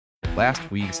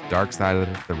last week's Dark Side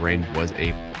of the Ring was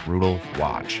a brutal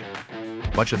watch.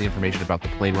 Much of the information about the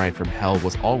plane ride from hell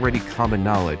was already common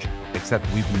knowledge, except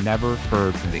we've never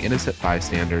heard from the innocent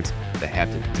bystanders that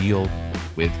had to deal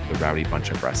with the rowdy bunch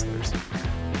of wrestlers.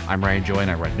 I'm Ryan Joy, and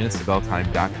I run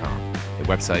minutesofbelltime.com, a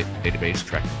website database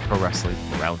tracking pro wrestling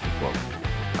around the globe.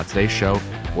 On today's show,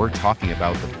 we're talking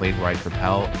about the plane ride from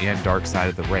hell and Dark Side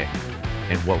of the Ring,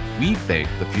 and what we think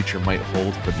the future might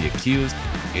hold for the accused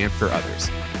and for others.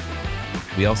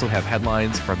 We also have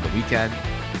headlines from the weekend.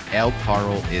 Al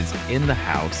Carl is in the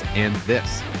house, and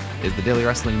this is the Daily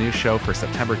Wrestling News Show for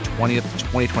September 20th,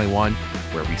 2021,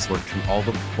 where we sort through all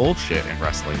the bullshit in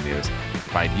wrestling news to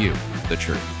find you the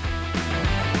truth.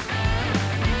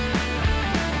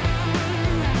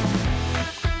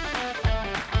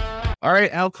 All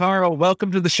right, Al Carl,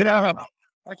 welcome to the show.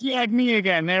 Yeah, me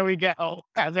again. There we go.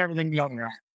 How's everything going?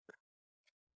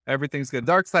 Everything's good.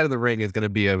 Dark Side of the Ring is going to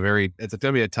be it's going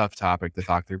to be a tough topic to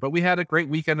talk through, but we had a great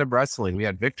weekend of wrestling. We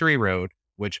had Victory Road,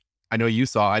 which I know you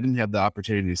saw. I didn't have the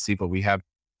opportunity to see, but we have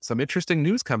some interesting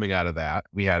news coming out of that.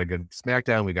 We had a good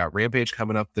SmackDown. We got Rampage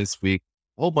coming up this week,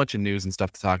 a whole bunch of news and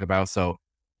stuff to talk about. So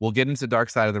we'll get into Dark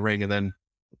Side of the Ring, and then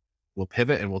we'll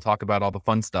pivot and we'll talk about all the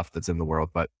fun stuff that's in the world.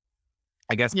 But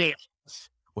I guess we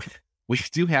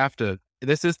do have to,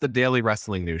 this is the Daily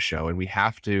Wrestling News Show, and we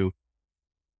have to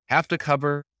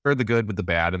cover the good with the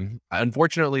bad. And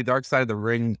unfortunately, Dark Side of the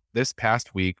Ring this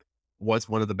past week was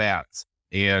one of the bads.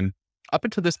 And up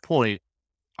until this point,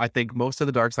 I think most of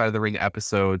the Dark Side of the Ring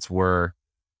episodes were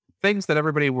things that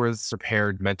everybody was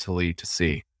prepared mentally to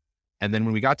see. And then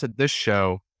when we got to this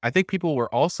show, I think people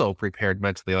were also prepared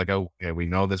mentally, like, oh, okay, we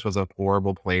know this was a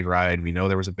horrible plane ride. We know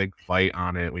there was a big fight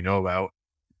on it. We know about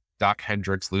Doc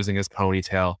Hendricks losing his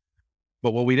ponytail.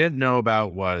 But what we didn't know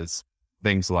about was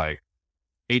things like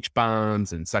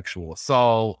H-bombs and sexual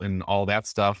assault and all that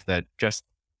stuff that just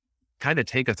kind of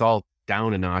take us all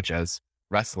down a notch as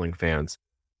wrestling fans.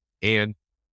 And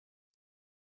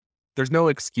there's no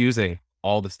excusing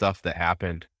all the stuff that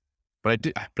happened.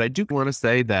 But I do want to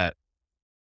say that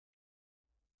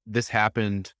this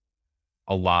happened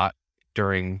a lot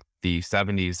during the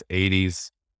 70s,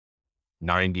 80s,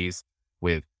 90s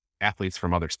with athletes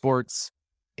from other sports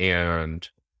and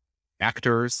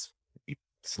actors,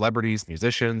 celebrities,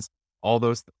 musicians, all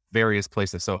those various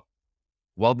places. So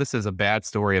while this is a bad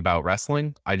story about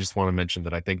wrestling, I just want to mention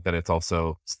that I think that it's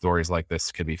also stories like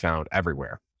this can be found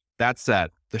everywhere. That said,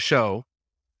 the show,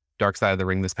 Dark Side of the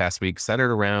Ring this past week,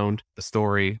 centered around the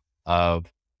story of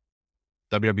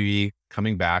WWE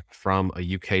coming back from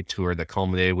a UK tour that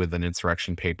culminated with an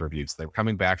Insurrection pay-per-view. So they were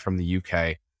coming back from the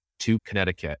UK to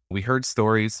Connecticut. We heard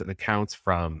stories and accounts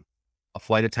from a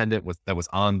flight attendant that was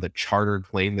on the chartered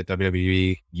plane that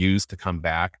WWE used to come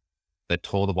back that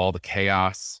told of all the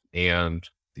chaos and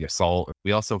the assault.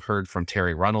 We also heard from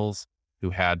Terry Runnels, who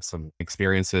had some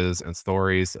experiences and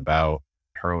stories about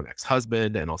her own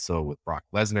ex-husband and also with Brock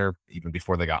Lesnar, even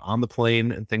before they got on the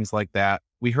plane and things like that.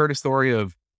 We heard a story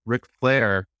of Ric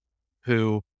Flair,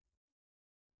 who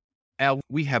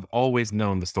we have always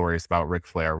known the stories about Ric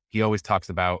Flair. He always talks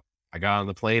about, I got on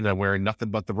the plane and I'm wearing nothing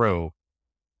but the robe.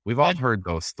 We've all heard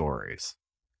those stories.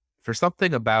 For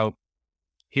something about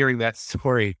hearing that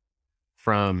story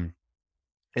from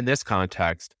in this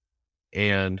context,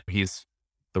 and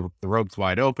the robe's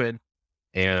wide open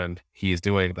and he's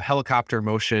doing the helicopter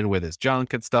motion with his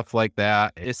junk and stuff like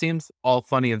that. It seems all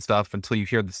funny and stuff until you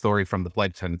hear the story from the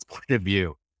flight attendant's point of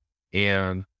view.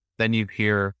 And then you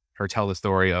hear her tell the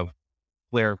story of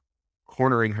Flair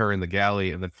cornering her in the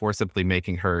galley and then forcibly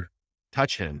making her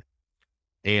touch him.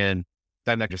 And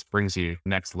then that just brings you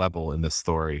next level in this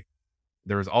story.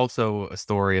 There was also a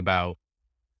story about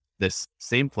this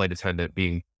same flight attendant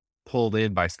being pulled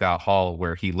in by Scott Hall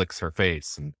where he licks her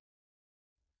face. And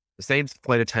the same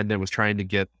flight attendant was trying to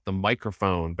get the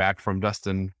microphone back from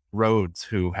Dustin Rhodes,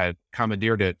 who had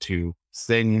commandeered it to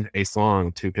sing a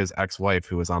song to his ex-wife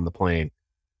who was on the plane.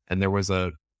 And there was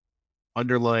a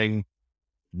underlying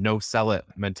no sell it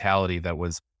mentality that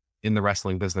was in the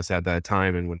wrestling business at that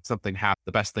time. And when something happened,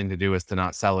 the best thing to do is to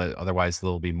not sell it. Otherwise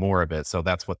there'll be more of it. So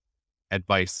that's what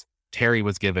advice Terry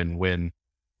was given when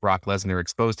Brock Lesnar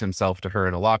exposed himself to her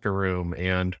in a locker room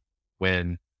and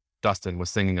when Dustin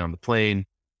was singing on the plane.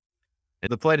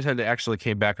 And the flight attendant actually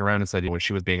came back around and said when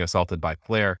she was being assaulted by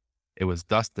Flair, it was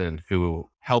Dustin who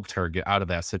helped her get out of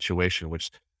that situation, which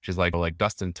she's like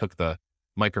Dustin took the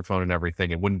microphone and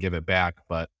everything and wouldn't give it back.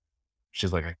 But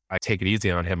she's like, I take it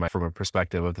easy on him from a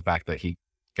perspective of the fact that he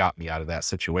got me out of that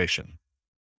situation.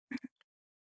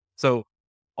 So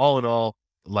all in all,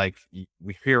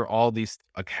 we hear all these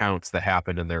accounts that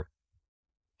happen and they're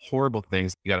horrible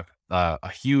things. You got a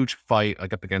huge fight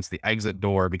like up against the exit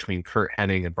door between Kurt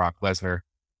Hennig and Brock Lesnar.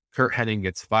 Kurt Hennig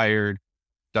gets fired.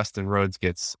 Dustin Rhodes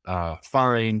gets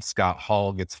fined. Scott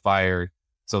Hall gets fired.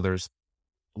 So there's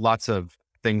lots of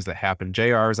things that happen.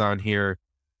 JR's on here,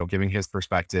 giving his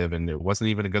perspective, and it wasn't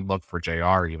even a good look for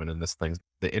JR even in this thing.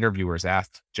 The interviewers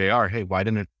asked JR, hey, why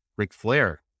didn't Ric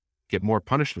Flair get more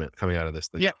punishment coming out of this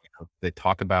thing? Yeah. They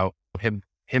talk about him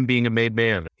being a made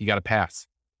man. He got a pass.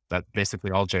 That's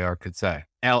basically all JR could say.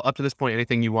 Al, up to this point,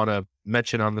 anything you want to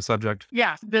mention on the subject?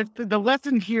 Yeah, the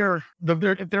lesson here,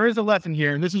 if there is a lesson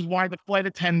here, and this is why the flight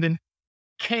attendant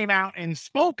came out and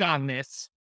spoke on this,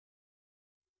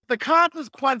 the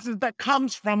consequences that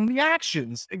comes from the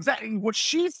actions, exactly what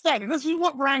she said. And this is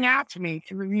what rang out to me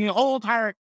in the whole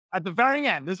entire, at the very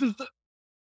end. This is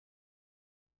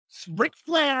Ric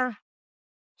Flair,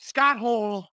 Scott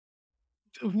Hall,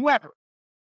 whoever.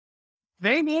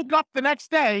 They woke up the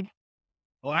next day.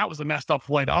 Well, that was a messed up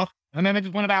flight off. And then they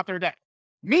just went about their day.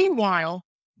 Meanwhile,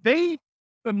 they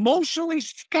emotionally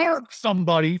scarred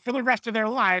somebody for the rest of their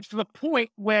lives to the point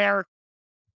where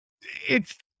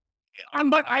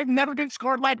but I've never been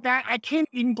scarred like that. I can't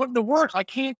even put into words. I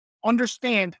can't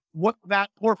understand what that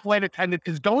poor flight attendant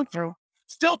is going through.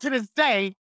 Still to this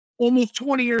day, almost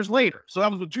 20 years later. So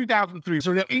that was in 2003.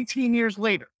 So 18 years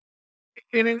later.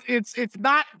 And it's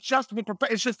not just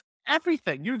it's just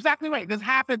everything. You're exactly right. This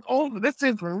happened. This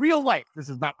is real life. This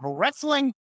is not pro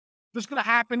wrestling. This is going to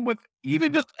happen with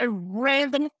even just a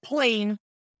random plane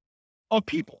of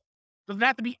people. Doesn't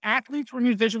have to be athletes or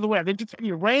musicians or whatever. They just be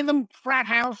a random frat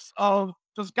house of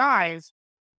just guys.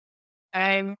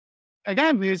 And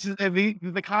again, this is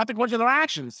the consequence of their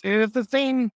actions. It's the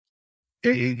same.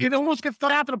 It almost gets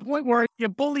thought out to the point where you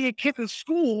bully a kid in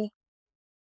school,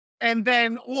 and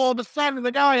then all of a sudden,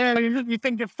 like, oh, yeah, you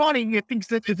think you're funny, you think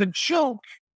that it's a joke,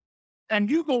 and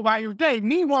you go by your day.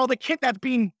 Meanwhile, the kid that's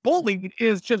being bullied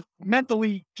is just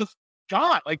mentally just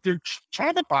gone. Like they're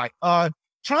traumatized,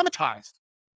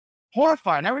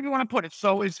 horrified, however you want to put it.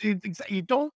 So you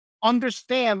don't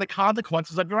understand the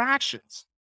consequences of your actions.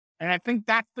 And I think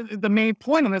that's the main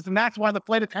point of this. And that's why the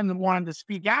flight attendant wanted to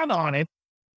speak out on it.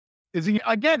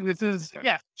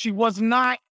 She was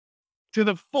not to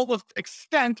the fullest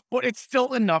extent, but it's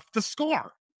still enough to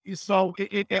scar. So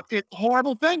it's a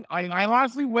horrible thing. I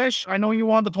honestly wish, I know you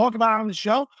wanted to talk about it on the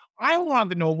show. I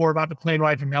wanted to know more about the plane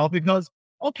ride from hell because,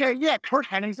 okay, yeah, Kurt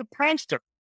Hennig's a prankster.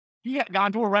 He had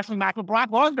gone to a wrestling match with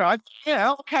Brock Lesnar.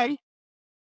 Yeah, okay.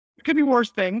 It could be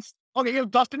worse things. Okay,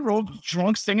 Dustin Rhodes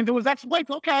drunk singing to his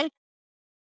ex-wife. Okay.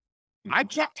 I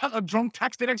checked a drunk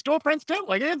texted ex-girlfriends too.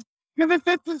 Like, and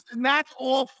that's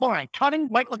all fine. Cutting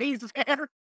Michael Hayes' hair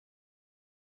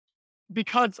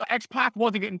because X-Pac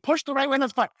wasn't getting pushed the right way.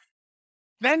 That's fine.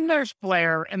 Then there's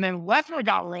Flair, and then Lesnar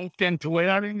got linked into it.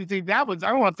 I mean, that was, I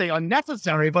don't want to say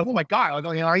unnecessary, but oh my God,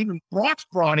 even Brock's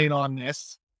brought in on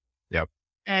this. Yep.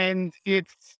 And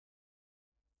it's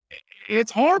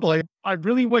horrible. I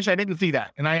really wish I didn't see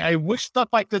that. And I wish stuff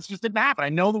like this just didn't happen. I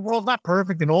know the world's not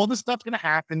perfect and all this stuff's going to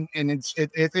happen. And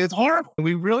it's horrible.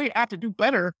 We really have to do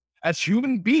better as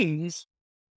human beings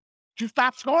to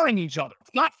stop scarring each other.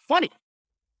 It's not funny.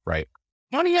 Right.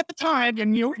 Funny at the time.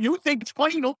 And you think it's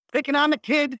funny, picking on the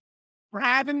kid for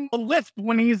having a lisp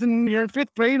when he's in your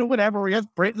fifth grade or whatever. He has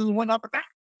braces and whatnot. But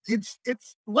it's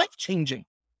life-changing.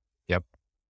 Yep.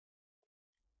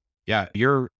 Yeah,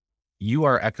 you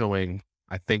are echoing,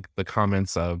 I think, the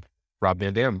comments of Rob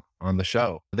Van Dam on the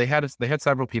show. They had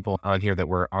several people on here that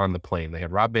were on the plane. They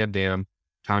had Rob Van Dam,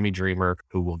 Tommy Dreamer,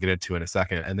 who we'll get into in a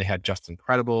second, and they had Justin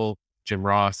Credible, Jim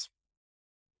Ross,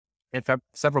 and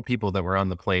several people that were on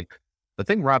the plane. The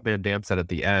thing Rob Van Dam said at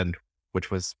the end,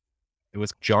 it was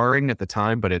jarring at the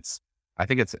time, but I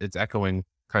think it's echoing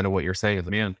kind of what you're saying.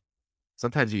 Man,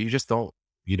 sometimes you just don't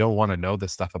want to know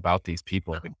this stuff about these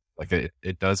people. Like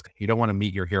it does. You don't want to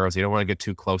meet your heroes. You don't want to get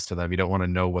too close to them. You don't want to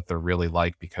know what they're really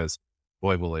like because,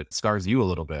 boy, will it scars you a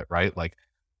little bit, right? Like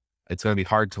it's going to be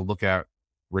hard to look at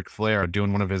Ric Flair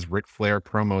doing one of his Ric Flair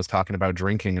promos talking about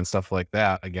drinking and stuff like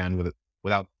that again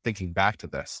without thinking back to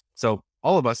this. So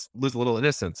all of us lose a little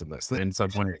innocence in this in some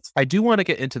ways. I do want to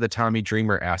get into the Tommy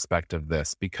Dreamer aspect of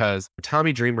this because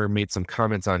Tommy Dreamer made some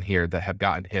comments on here that have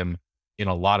gotten him in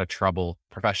a lot of trouble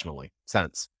professionally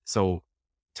since. So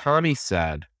Tommy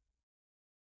said,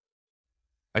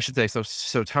 I should say,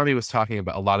 so Tommy was talking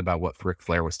about a lot about what Ric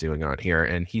Flair was doing on here.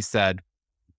 And he said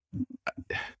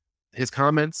his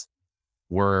comments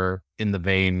were in the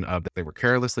vein of they were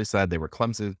carelessly said, they were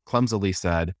clumsily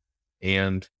said,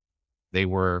 and they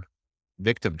were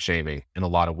victim shaming in a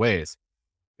lot of ways.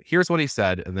 But here's what he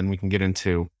said, and then we can get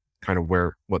into kind of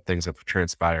what things have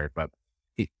transpired. But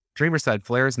Dreamer said,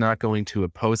 Flair is not going to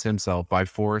oppose himself by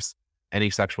force any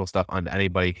sexual stuff onto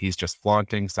anybody. He's just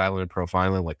flaunting, silent and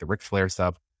profiling, like the Ric Flair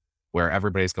stuff, where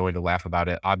everybody's going to laugh about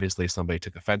it. Obviously, somebody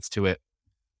took offense to it.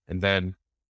 And then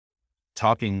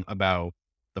talking about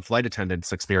the flight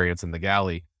attendant's experience in the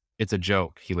galley, it's a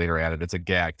joke, he later added. It's a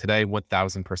gag. Today,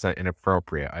 1000%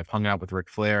 inappropriate. I've hung out with Ric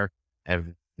Flair.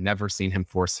 I've never seen him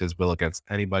force his will against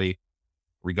anybody.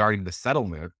 Regarding the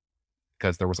settlement,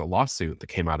 because there was a lawsuit that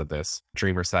came out of this,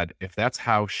 Dreamer said, if that's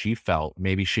how she felt,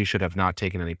 maybe she should have not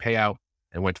taken any payout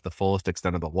and went to the fullest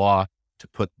extent of the law to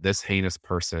put this heinous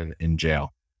person in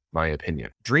jail, my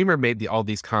opinion. Dreamer made all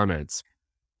these comments,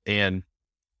 and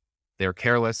they're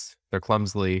careless, they're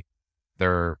clumsily,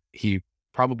 he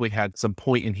probably had some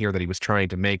point in here that he was trying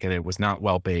to make, and it was not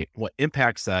well bait. What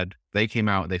Impact said, they came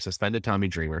out, they suspended Tommy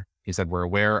Dreamer. He said, we're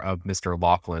aware of Mr.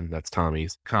 Laughlin, that's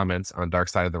Tommy's, comments on Dark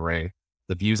Side of the Ring.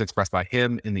 The views expressed by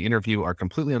him in the interview are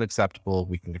completely unacceptable.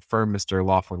 We can confirm Mr.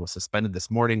 Laughlin was suspended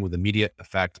this morning with immediate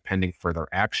effect pending further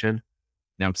action.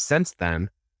 Now, since then,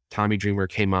 Tommy Dreamer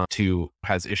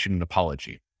has issued an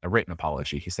apology, a written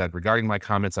apology. He said, regarding my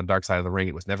comments on Dark Side of the Ring,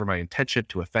 it was never my intention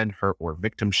to offend, hurt, or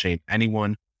victim shame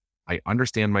anyone. I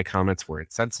understand my comments were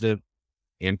insensitive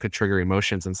and could trigger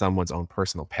emotions in someone's own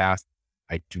personal past.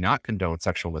 I do not condone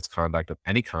sexual misconduct of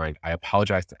any kind. I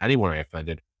apologize to anyone I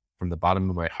offended. From the bottom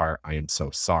of my heart, I am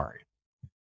so sorry.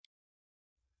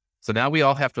 So now we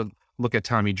all have to look at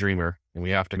Tommy Dreamer, and we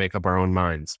have to make up our own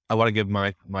minds. I want to give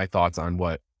my thoughts on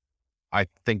what I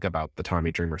think about the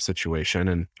Tommy Dreamer situation,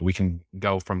 and we can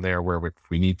go from there where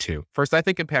we need to. First, I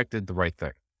think Impact did the right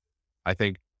thing. I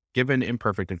think given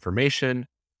imperfect information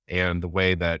and the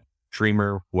way that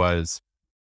Dreamer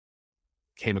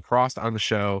came across on the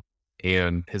show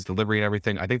and his delivery and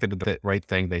everything, I think they did the right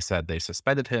thing. They said they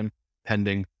suspended him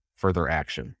pending further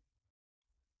action.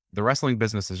 The wrestling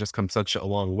business has just come such a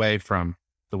long way from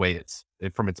the way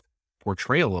from its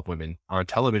portrayal of women on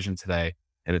television today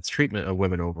and its treatment of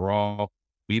women overall.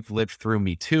 We've lived through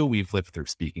Me Too. We've lived through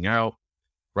speaking out.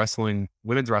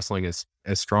 Women's wrestling is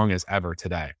as strong as ever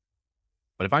today.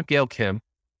 But if I'm Gail Kim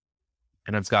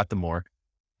and I'm Scott D'Amore,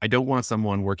 I don't want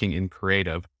someone working in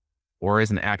creative or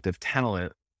as an active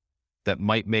talent that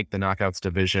might make the Knockouts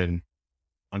division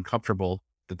uncomfortable,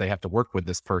 that they have to work with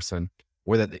this person,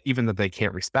 or that they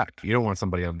can't respect. You don't want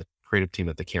somebody on the creative team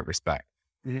that they can't respect.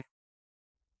 Mm-hmm.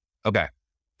 Okay.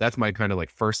 That's my kind of like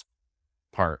first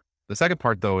part. The second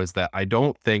part, though, is that I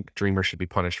don't think Dreamer should be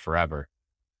punished forever.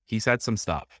 He said some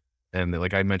stuff, and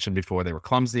like I mentioned before, they were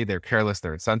clumsy, they're careless,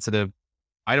 they're insensitive.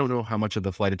 I don't know how much of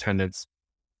the flight attendant's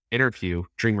interview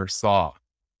Dreamer saw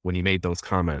when he made those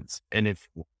comments. And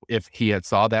if he had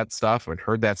saw that stuff and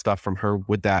heard that stuff from her,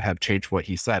 would that have changed what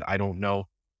he said? I don't know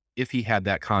if he had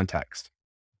that context.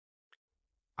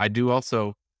 I do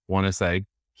also want to say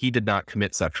he did not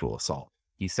commit sexual assault.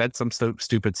 He said some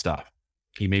stupid stuff.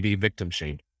 He may be victim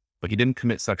shamed, but he didn't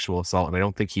commit sexual assault. And I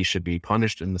don't think he should be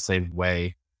punished in the same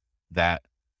way that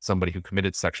somebody who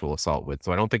committed sexual assault would.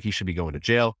 So I don't think he should be going to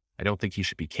jail. I don't think he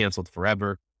should be canceled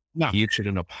forever. No. He issued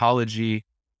an apology.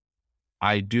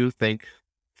 I do think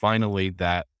finally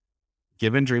that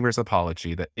given Dreamer's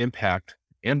apology, that Impact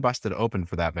and Busted Open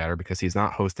for that matter, because he's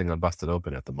not hosting on Busted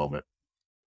Open at the moment,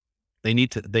 I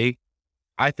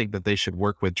think that they should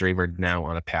work with Dreamer now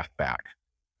on a path back.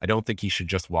 I don't think he should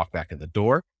just walk back in the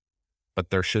door,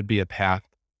 but there should be a path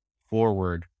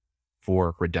forward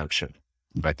for redemption.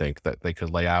 I think that they could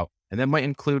lay out, and that might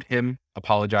include him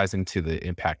apologizing to the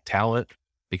Impact talent,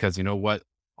 because you know what?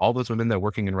 All those women that are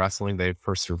working in wrestling, they've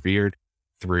persevered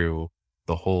through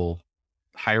the whole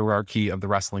hierarchy of the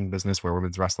wrestling business where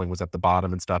women's wrestling was at the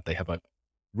bottom and stuff. They have a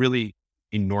really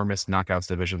enormous Knockouts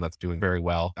division that's doing very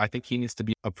well. I think he needs to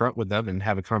be upfront with them and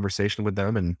have a conversation with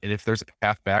them. And if there's a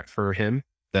path back for him,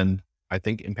 then I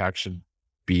think Impact should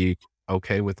be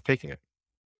okay with taking it.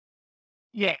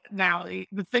 Yeah. Now,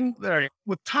 the thing there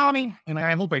with Tommy, and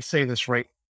I hope I say this right,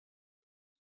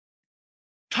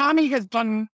 Tommy has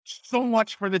done so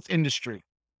much for this industry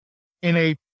in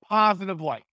a positive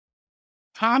light.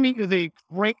 Tommy is a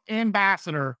great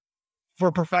ambassador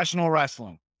for professional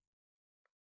wrestling.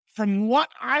 From what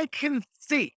I can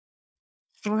see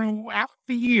throughout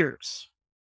the years,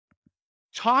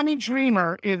 Tommy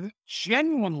Dreamer is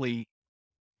genuinely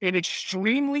an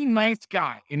extremely nice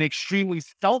guy, an extremely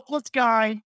selfless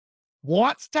guy,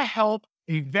 wants to help,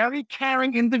 a very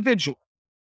caring individual.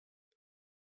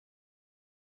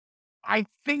 I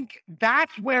think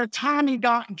that's where Tommy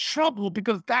got in trouble,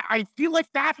 because I feel like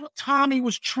that's what Tommy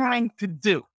was trying to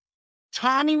do.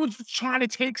 Tommy was trying to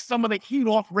take some of the heat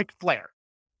off Ric Flair.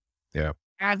 Yeah.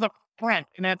 As a friend,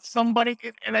 and as somebody,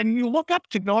 and then you look up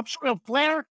to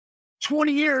Flair,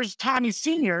 20 years, Tommy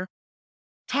Sr.,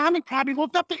 Tommy probably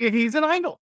looked up to him. He's an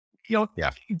idol.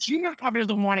 Yeah. Gina probably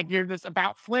doesn't want to hear this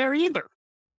about Flair either.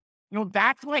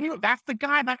 That's why, that's the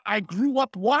guy that I grew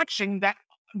up watching that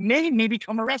made me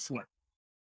become a wrestler.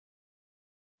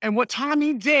 And what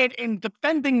Tommy did in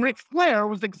defending Ric Flair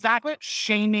was exactly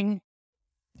shaming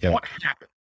Yeah. what happened.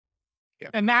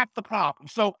 And that's the problem.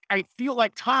 So I feel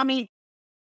like Tommy,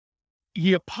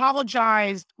 he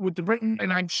apologized with the written,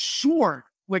 and I'm sure,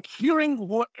 like hearing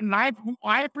who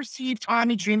I perceive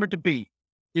Tommy Dreamer to be,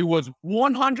 it was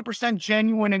 100%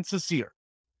 genuine and sincere.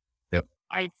 Yep.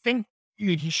 I think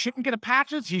he shouldn't get a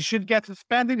patches. He should get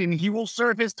suspended, and he will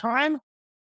serve his time.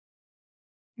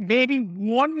 Maybe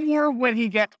one more when he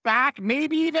gets back.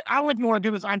 Maybe even, I wouldn't want to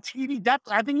do this on TV.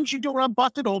 I think he should do it on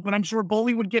Busted Open. I'm sure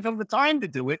Bully would give him the time to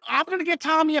do it. I'm going to get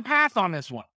Tommy a pass on this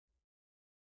one.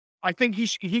 I think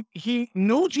he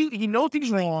knows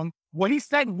he's wrong. What he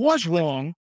said was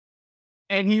wrong,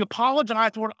 and he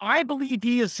apologized for it. I believe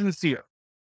he is sincere.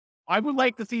 I would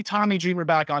like to see Tommy Dreamer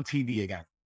back on TV again.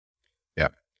 Yeah.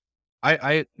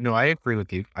 I agree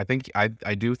with you. I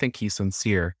do think he's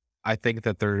sincere. I think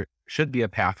that there should be a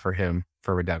path for him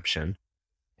for redemption.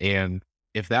 And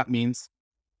if that means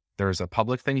there's a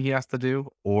public thing he has to do,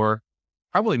 or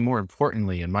probably more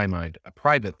importantly, in my mind, a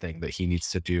private thing that he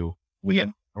needs to do,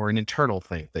 or an internal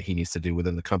thing that he needs to do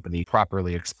within the company,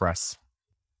 properly express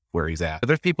where he's at. But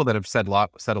there's people that have said a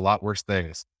lot worse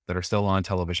things that are still on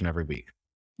television every week.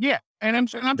 Yeah. And I'm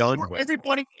sure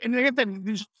everybody, and they're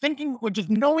just thinking, or just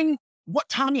knowing what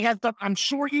Tommy has done, I'm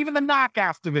sure even the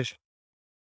Knockouts division,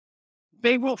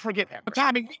 they will forgive him. But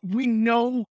Tommy, we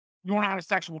know you're not a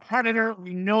sexual predator.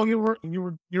 We know you're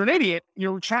an idiot.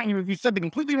 You said the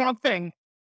completely wrong thing,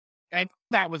 and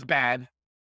that was bad.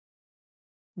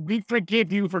 We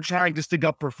forgive you for trying to stick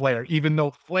up for Flair, even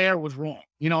though Flair was wrong.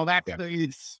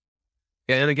 It's.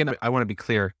 Yeah, and again, I want to be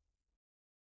clear.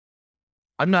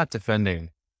 I'm not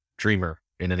defending Dreamer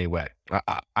in any way.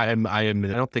 I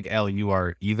don't think, Al, you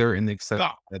are either, in the extent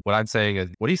that what I'm saying is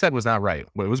what he said was not right.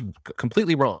 It was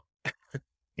completely wrong.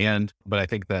 But I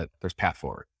think that there's path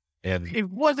forward. And it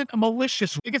wasn't a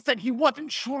malicious, like I said, he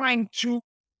wasn't trying to,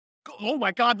 oh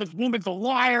my God, this woman's a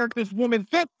liar. This woman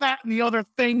did that and the other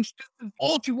things.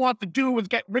 All she wanted to do was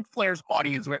get Ric Flair's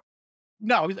audience with.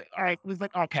 No, he's like, all right. He's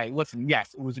like, okay, listen,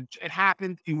 yes, it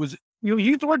happened. It was, he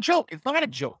used the word joke. It's not a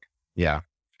joke. Yeah.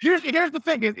 Here's the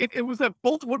thing. It was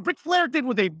what Ric Flair did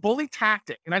was a bully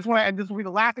tactic. And I just want to, and this will be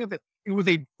the last thing of it. It was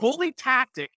a bully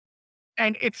tactic.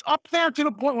 And it's up there to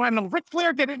the point where I know Ric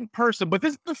Flair did it in person, but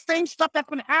this is the same stuff that's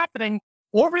been happening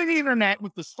over the internet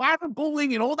with the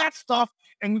cyberbullying and all that stuff.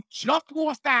 And we just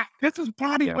lost that. This is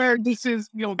probably where this is,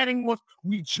 getting what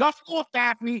we just lost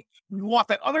Daphne. We lost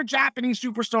that other Japanese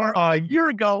superstar a year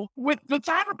ago with the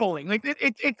cyberbullying. Like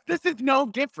this is no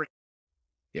different.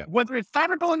 Yeah. Whether it's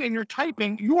cyberbullying and you're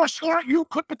typing, you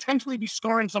could potentially be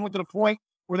scarring someone to the point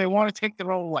where they want to take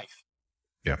their own life.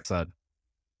 Yeah. Sad.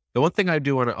 The one thing I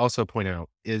do want to also point out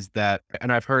is that,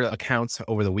 and I've heard accounts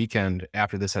over the weekend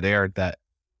after this had aired, that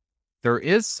there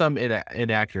is some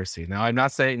inaccuracy. Now, I'm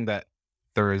not saying that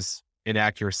there is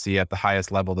inaccuracy at the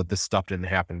highest level, that this stuff didn't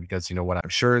happen, because you know what, I'm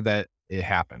sure that it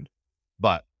happened.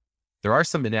 But there are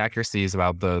some inaccuracies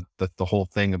about the whole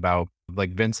thing about like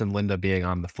Vince and Linda being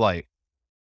on the flight.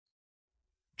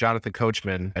 Jonathan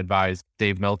Coachman advised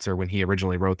Dave Meltzer when he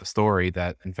originally wrote the story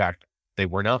that, in fact, they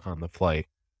were not on the flight.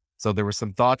 So there were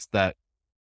some thoughts that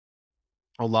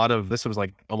this was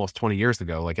like almost 20 years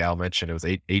ago, like Al mentioned, it was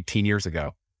 18 years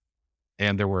ago.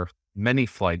 And there were many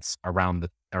flights around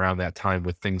that time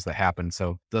with things that happened.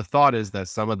 So the thought is that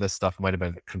some of this stuff might have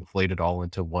been conflated all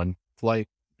into one flight,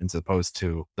 as opposed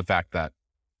to the fact that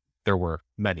there were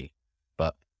many.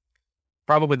 But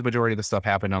probably the majority of the stuff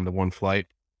happened on the one flight.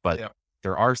 But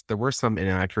there were some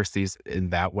inaccuracies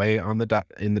in that way in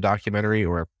the documentary,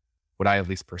 or what I at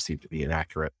least perceived to be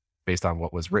inaccurate, based on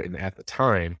what was written at the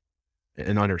time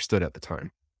and understood at the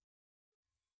time.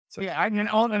 So yeah,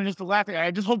 and just the last thing,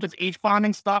 I just hope this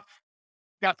H-bombing stuff,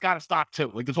 that's got to stop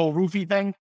too. Like this whole roofie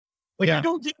thing. Like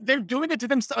they're doing it to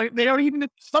themselves. They don't even,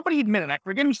 somebody admitted, I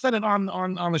forget who said it on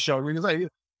the show, because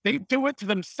they do it to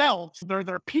themselves,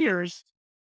 their peers,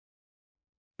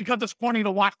 because it's funny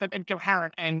to watch them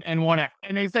incoherent and whatever.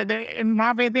 And they said, and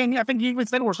Marvin, I think he even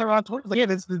said, or something on Twitter, like,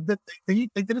 they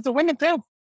did it to women too.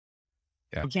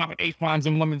 Yeah. Dropping H-bombs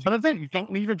and women's. But then you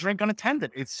don't leave your drink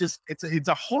unattended. It's just, it's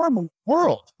a horrible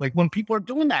world. Like when people are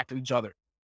doing that to each other.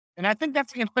 And I think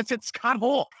that's implicit Scott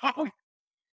Hall.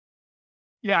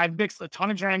 Yeah, I've mixed a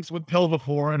ton of drinks with Pill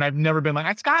before, and I've never been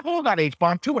like, Scott Hall got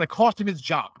H-bombed too, and it cost him his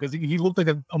job because he looked like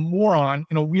a moron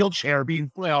in a wheelchair being,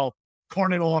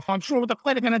 carted off. I'm sure what the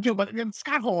play they're going to do, but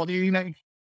Scott Hall, he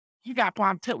got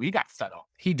bombed too. He got set off.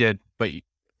 He did, but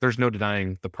there's no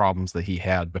denying the problems that he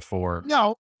had before.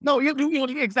 No,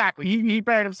 exactly. He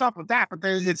buried himself with that, but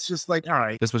then it's just like, all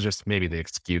right. This was just maybe the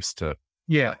excuse to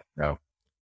Yeah. go.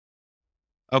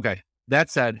 Okay. That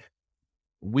said,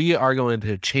 we are going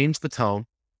to change the tone.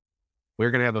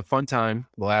 We're going to have a fun time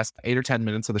the last 8 or 10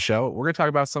 minutes of the show. We're going to talk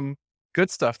about some good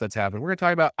stuff that's happened. We're going to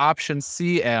talk about option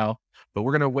C, Al, but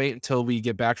we're going to wait until we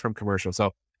get back from commercial.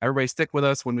 So everybody stick with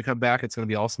us. When we come back, it's going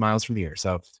to be all smiles from the ear.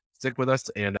 So stick with us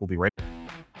and we'll be right back.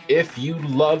 If you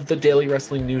love the Daily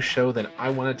Wrestling News Show, then I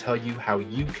want to tell you how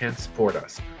you can support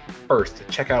us. First,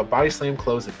 check out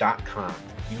bystanders.com.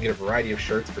 You can get a variety of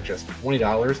shirts for just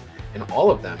 $20, and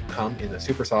all of them come in the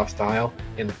super soft style,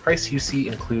 and the price you see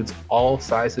includes all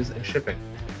sizes and shipping.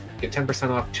 Get 10%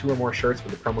 off 2 or more shirts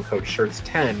with the promo code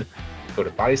SHIRTS10. Go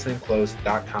to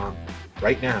bystanders.com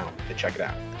right now to check it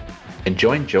out. And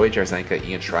join Joey Jarzenka,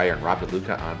 Ian Schreier, and Rob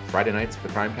DeLuca on Friday nights for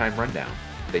the Primetime Rundown.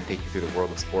 They take you through the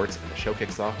world of sports, and the show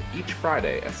kicks off each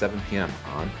Friday at 7 p.m.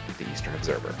 on the Eastern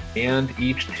Observer. And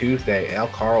each Tuesday, Al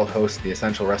Carl hosts the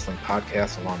Essential Wrestling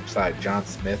Podcast alongside John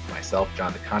Smith, myself,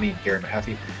 John DeConnie, and Gary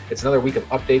Mahaffey. It's another week of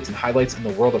updates and highlights in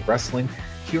the world of wrestling.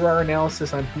 Here are our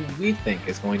analysis on who we think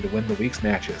is going to win the week's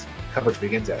matches. Coverage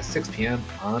begins at 6 p.m.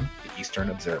 on the Eastern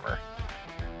Observer.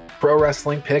 Pro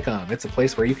Wrestling Pick'em. It's a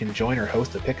place where you can join or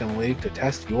host a Pick'em League to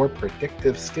test your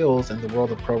predictive skills in the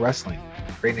world of pro wrestling.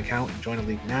 Create an account and join a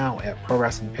league now at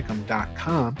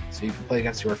prowrestlingpick'em.com so you can play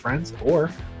against your friends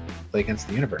or play against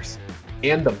the universe.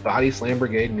 And the Body Slam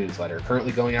Brigade newsletter,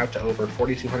 currently going out to over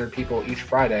 4,200 people each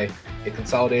Friday. It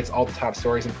consolidates all the top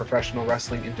stories in professional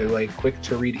wrestling into a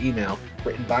quick-to-read email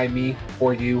written by me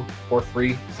for you for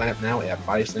free. Sign up now at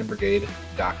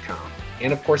bodyslambrigade.com.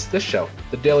 And of course, this show,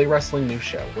 the Daily Wrestling News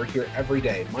Show. We're here every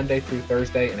day, Monday through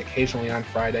Thursday, and occasionally on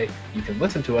Friday. You can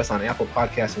listen to us on Apple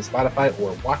Podcasts and Spotify,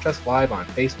 or watch us live on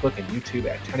Facebook and YouTube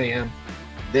at 10 a.m.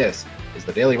 This is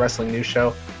the Daily Wrestling News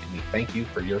Show, and we thank you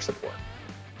for your support.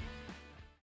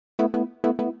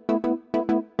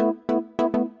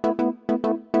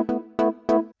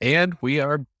 And we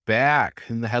are back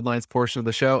in the headlines portion of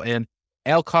the show. And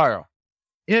Al Carl,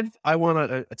 if I want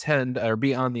to attend or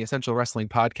be on the Essential Wrestling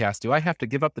Podcast, do I have to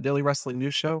give up the Daily Wrestling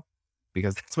News Show?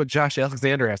 Because that's what Josh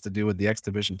Alexander has to do with the X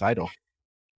Division title.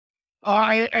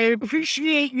 I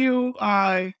appreciate you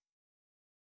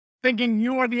thinking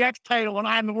you are the X title and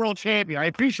I'm the world champion. I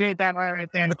appreciate that right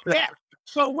there. Yeah.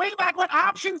 So way back when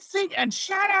option C, and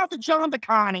shout out to John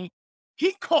DeConnie,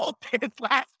 he called this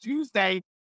last Tuesday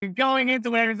going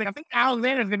into everything. I think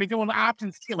Alexander's going to be doing the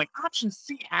option C. Like, option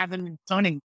C hasn't been done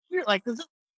in years. Like,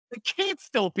 it can't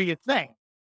still be a thing.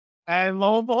 And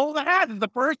lo and behold, it has. It's the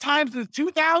first time since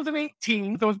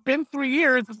 2018. So it's been 3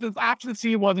 years since option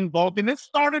C was involved. And this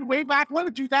started way back when,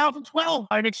 in 2012.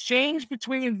 An exchange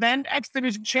between then X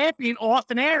Division champion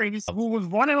Austin Aries, who was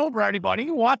running over everybody.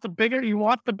 He wants the bigger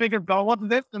belt. What's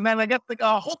this? And then I guess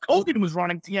Hulk Hogan was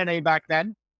running TNA back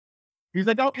then. He's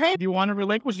like, okay, do you want to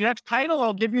relinquish your next title?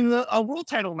 I'll give you a world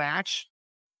title match.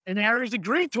 And Aries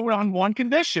agreed to it on one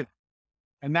condition.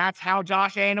 And that's how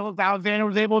Josh Alexander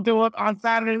was able to do it on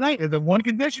Saturday night. And the one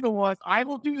condition was, I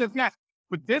will do this next,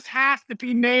 but this has to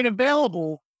be made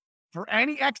available for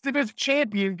any X Division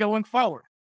champion going forward.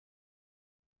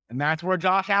 And that's where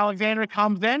Josh Alexander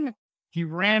comes in. He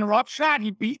ran roughshod.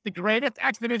 He beat the greatest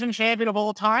X Division champion of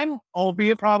all time,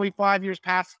 albeit probably 5 years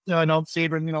past,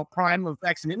 Sabre's, prime of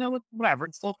X Division, whatever,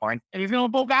 it's still fine. And he's going to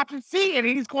book option C, and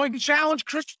he's going to challenge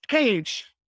Christian Cage.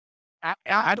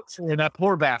 I don't say that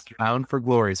poor bastard. Bound for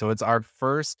Glory. So it's our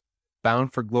first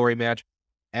Bound for Glory match.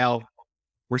 Al,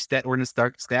 we're going to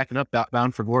start stacking up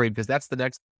Bound for Glory, because that's the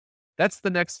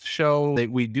next show that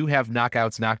we do have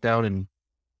knockouts, knockdown, and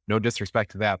no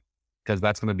disrespect to that, because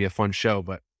that's going to be a fun show.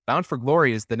 But Bound for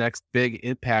Glory is the next big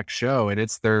Impact show, and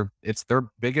it's their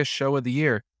biggest show of the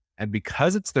year. And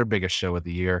because it's their biggest show of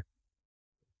the year,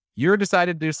 you're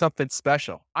decided to do something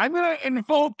special. I'm going to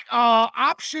invoke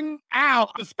option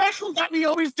Al. The specials that we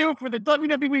always do for the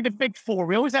WWE, the Big Four.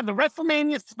 We always have the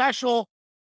WrestleMania special,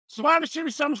 Survivor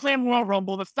Series, SummerSlam, Royal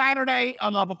Rumble, the Saturday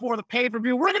before the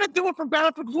pay-per-view. We're going to do it for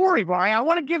Bound for Glory, Brian. I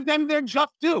want to give them their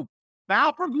just due.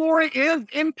 Bound for Glory is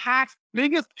Impact's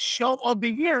biggest show of the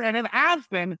year, and it has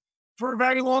been for a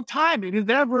very long time. It is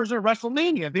their version of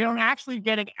WrestleMania. They are actually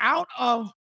getting out of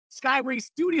Skyway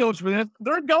Studios for this.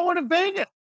 They're going to Vegas.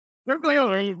 They're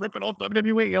going, ripping off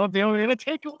WWE. They're going to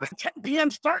take a 10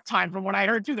 p.m. start time from what I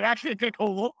heard, too. They're actually going to take a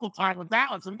local time with that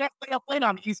one. So we got to stay up late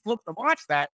on the East Coast to watch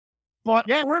that. But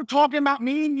yeah, we're talking about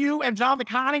me and you and John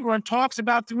DeConnie. We're in talks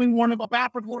about doing one of a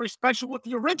Bound for Glory special with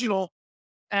the original.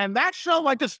 And that show,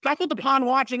 I just stumbled upon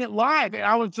watching it live. And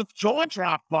I was just jaw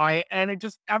dropped by it. And it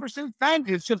just, ever since then,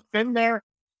 it's just been there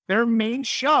their main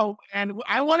show, and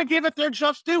I want to give it their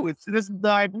just due. It's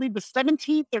I believe, the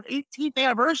 17th or 18th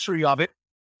anniversary of it.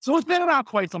 So it's been around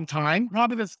quite some time.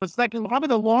 Probably the second, probably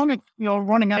the longest,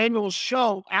 running annual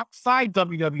show outside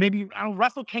WWE. Maybe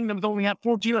Wrestle Kingdom's only at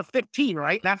 14 or 15,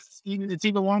 right? It's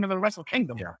even longer than Wrestle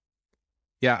Kingdom. Yeah.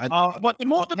 Yeah. But the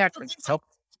most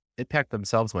Impact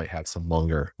themselves might have some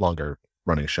longer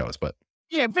running shows, but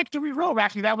yeah, Victory Road.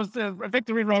 Actually, that was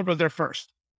Victory Road was their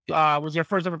first. Was their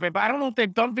first ever pay. But I don't know if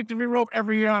they've done Victory Road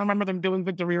every year. I remember them doing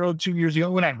Victory Road 2 years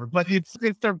ago, whatever. But it's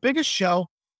their biggest show,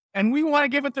 and we want to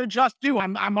give it their just due.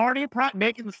 I'm already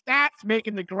making the stats,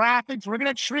 making the graphics. We're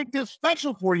gonna treat this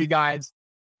special for you guys,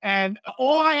 and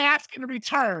all I ask in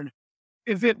return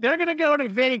is that they're gonna go to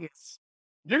Vegas.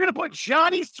 They're gonna put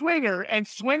Johnny Swinger and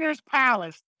Swinger's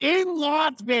Palace in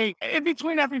Las Vegas in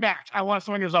between every match. I want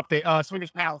Swinger's update, Swinger's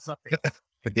Palace update.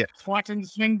 yeah. Watching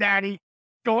Swing Daddy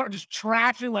go just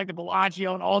trashing like the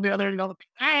Bellagio and all the other,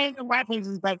 I ain't the right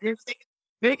places, but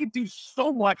they can do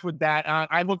so much with that.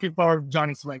 I'm looking forward to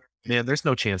Johnny Swinger. Man, there's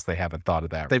no chance they haven't thought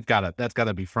of that. They've got it. That's got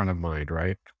to be front of mind,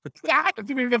 right? That's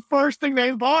the first thing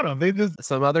they thought of. They just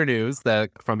Some other news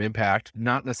that from Impact,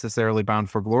 not necessarily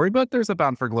Bound for Glory, but there's a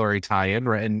Bound for Glory tie-in,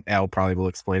 right? And Al probably will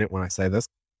explain it when I say this.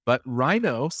 But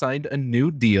Rhino signed a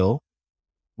new deal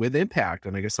with Impact,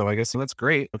 and I guess that's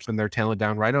great. When their talent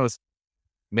down, Rhino's,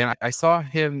 man, I saw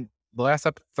him the last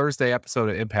Thursday episode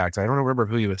of Impact. I don't remember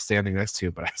who he was standing next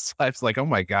to, but I was like, oh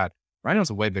my God,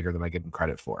 Rhino's way bigger than I give him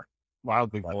credit for.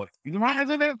 wild big boy. We got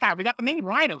the name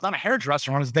Rhino's on a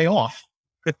hairdresser on his day off.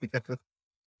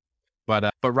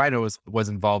 But Rhino was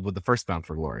involved with the first Bound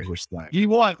for Glory, which he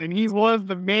was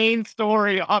the main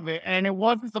story of it, and it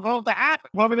wasn't supposed to happen.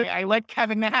 I like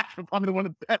Kevin Nash. Probably one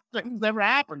of the best things that ever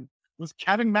happened was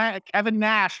Kevin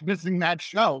Nash missing that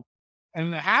show,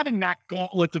 and having that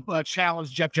gauntlet to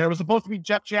challenge Jeff Jarrett. It was supposed to be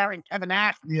Jeff Jarrett and Kevin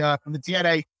Nash from the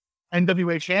TNA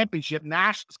NWA Championship.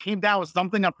 Nash came down with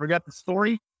something. I forget the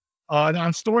story. On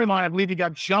storyline, I believe he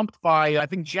got jumped by. I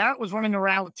think Jarrett was running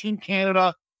around with Team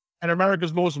Canada and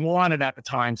America's Most Wanted at the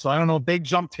time. So I don't know if they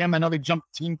jumped him. I know they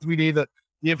jumped Team 3D, the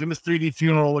infamous 3D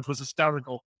funeral, which was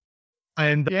hysterical.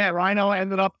 And yeah, Rhino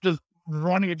ended up just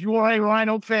running. If you are a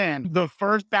Rhino fan, the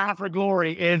first Bound for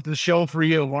Glory is the show for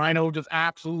you. Rhino just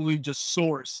absolutely just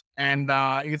soars. And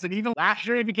he said even last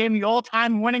year, he became the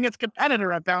all-time winningest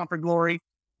competitor at Bound for Glory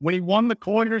when he won the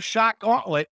quarter shot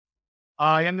gauntlet. He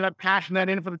ended up cashing that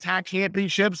in for the tag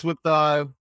championships with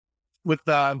Violent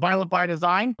by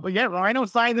Design. But yeah, Rhino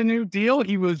signed a new deal.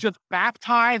 He was just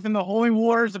baptized in the holy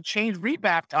waters of change,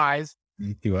 rebaptized.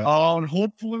 And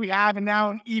hopefully we have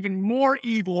now an even more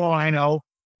evil Rhino,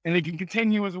 and he can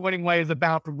continue his winning ways of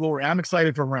Bound for Glory. I'm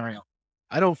excited for Rhino.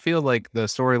 I don't feel like the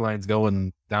storyline's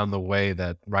going down the way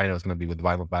that Rhino's going to be with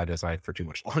Violent by Design for too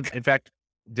much longer. In fact,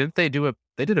 didn't they do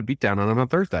they did a beatdown on him on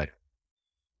Thursday?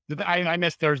 I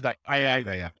missed Thursday. Yeah.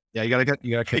 You gotta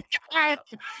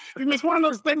It's one of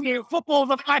those things. Football's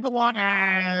a type of one.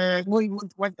 I don't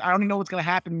even know what's gonna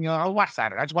happen. I'll watch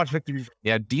Saturday. I just watch Victory.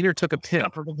 Yeah, Diener took a pin.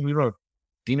 Victory Road.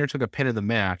 Diener took a pin in the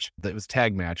match. That was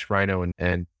tag match. Rhino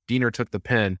and Diener took the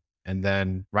pin, and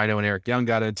then Rhino and Eric Young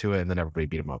got into it, and then everybody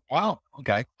beat him up. Wow.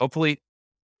 Okay. Hopefully,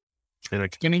 in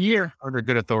a year, under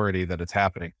good authority that it's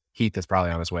happening. Heath is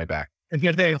probably on his way back.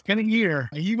 It's been a year.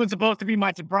 He was supposed to be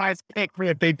my surprise pick for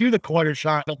if they do the quarter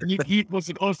shot. Heath was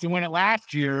supposed to win it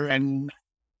last year, and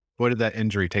boy, did that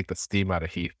injury take the steam out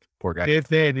of Heath. Poor guy. It's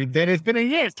been a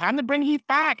year. It's time to bring Heath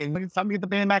back, and it's time to get the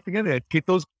band back together. Get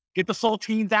the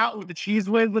saltines out with the cheese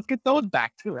whiz. Let's get those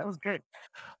back too. That was good.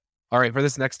 All right, for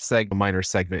this next minor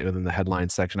segment within the headline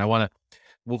section,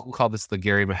 we'll call this the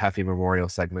Gary Mahaffey Memorial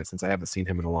segment since I haven't seen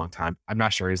him in a long time. I'm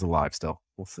not sure he's alive still.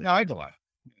 We'll see. No, he's alive.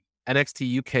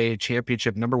 NXT UK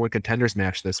Championship #1 contenders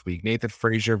match this week. Nathan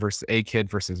Frazier versus A-Kid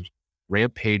versus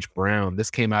Rampage Brown. This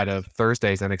came out of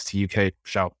Thursday's NXT UK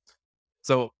show.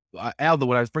 So, Al,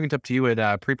 what I was bringing up to you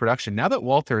in pre-production, now that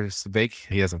Walter's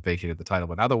he hasn't vacated the title,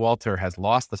 but now that Walter has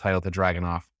lost the title to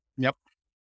Dragunov. Yep.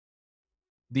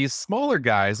 These smaller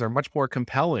guys are much more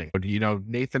compelling.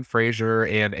 Nathan Frazier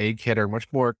and A-Kid are much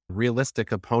more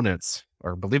realistic opponents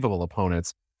or believable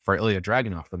opponents for Ilya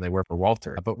Dragunov than they were for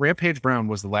Walter. But Rampage Brown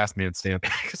was the last man standing.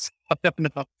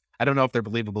 I don't know if they're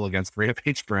believable against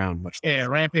Rampage Brown much. Yeah,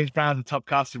 Rampage Brown's a tough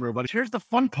customer, but here's the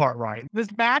fun part, right?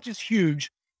 This match is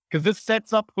huge because this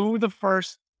sets up who the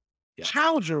first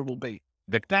challenger will be.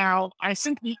 Now, I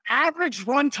think the average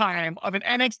runtime of an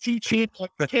NXT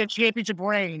championship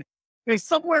reign is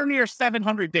somewhere near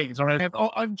 700 days. All right,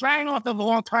 I'm dragging off of a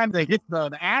long time to hit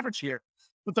the average here.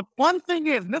 But the fun thing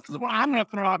is, and this is what I'm going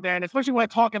to throw out there, and especially when I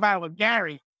talk about it with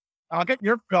Gary, I'll get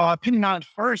your opinion on it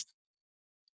first.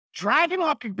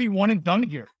 Dragunov could be one and done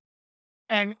here.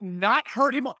 and not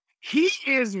hurt him. He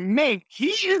is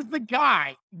the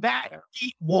guy that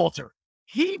beat Walter.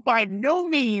 He by no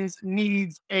means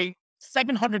needs a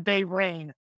 700-day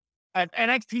reign as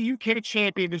NXT UK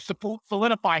champion to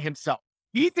solidify himself.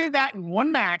 He did that in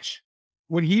one match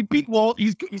when he beat Walter.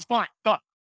 He's fine. Done.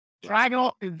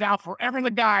 Dragunov is now forever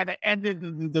the guy that ended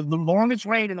the longest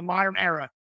reign in the modern era.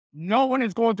 No one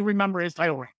is going to remember his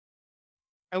title reign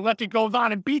unless he goes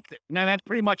on and beats it. Now that's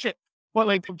pretty much it. But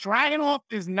like, if Dragunov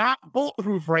is not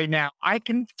bulletproof right now, I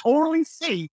can totally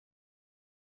see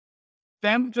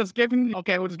them just giving.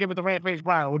 Okay, we'll just give it to Rampage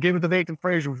Brown. We'll give it to Nathan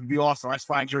Frazier, which would be awesome. That's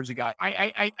fine, Jersey guy.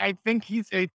 I think he's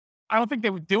a. I don't think they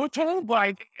would do it to him,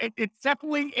 but it's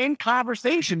definitely in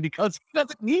conversation because he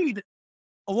doesn't need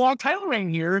a long title reign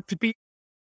here to be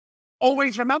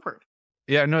always remembered.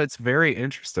 Yeah, no, it's very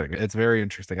interesting. It's very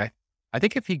interesting. I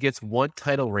think if he gets one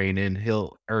title reign in,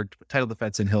 or title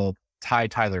defense in, he'll tie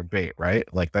Tyler Bate, right?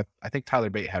 Like that. I think Tyler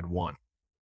Bate had one.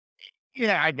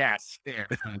 Yeah, I guess. Yeah.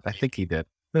 I think he did.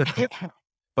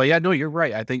 But yeah, no, you're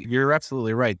right. I think you're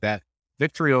absolutely right. That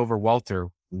victory over Walter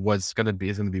is going to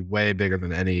be way bigger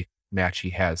than any match he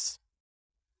has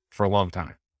for a long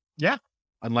time. Yeah.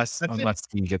 Unless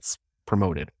he gets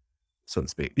promoted, so to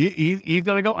speak. He's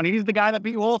going to go, and he's the guy that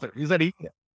beat Walter. He said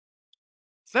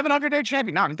 700-day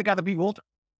champion. No, he's the guy that beat Walter.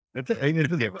 That's it.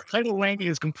 The title rank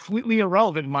is completely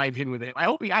irrelevant, in my opinion, with him. I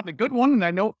hope he had a good one, and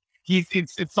I know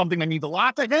it's something that means a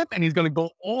lot to him, and he's going to go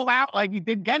all out like he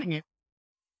did getting it.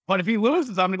 But if he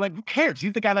loses, I'm like, who cares?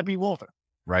 He's the guy that beat Walter.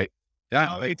 Right.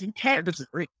 Yeah. You can't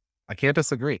disagree. I can't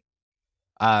disagree.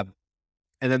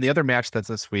 And then the other match that's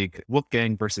this week,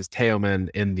 Wolfgang versus Teoman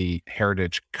in the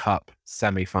Heritage Cup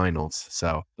semifinals.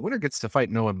 So the winner gets to fight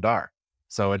Noam Dar.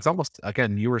 So it's almost,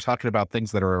 again, you were talking about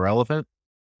things that are irrelevant.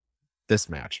 This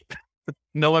match.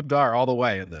 Noam Dar all the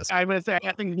way in this. I'm going to say,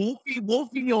 I think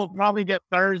Wolfie will probably get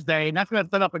Thursday, and that's going to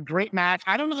set up a great match.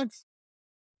 I don't know. It's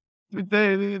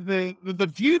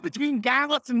the feud between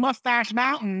Gallus and Mustache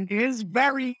Mountain is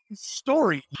very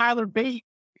storied. Tyler Bate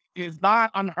is not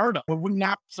unheard of. It would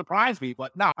not surprise me,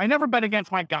 but no, I never bet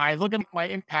against my guys. Look at my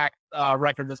Impact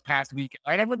record this past week.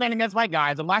 I never bet against my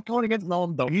guys. I'm not going against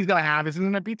Noam, though. He's going to have this. He's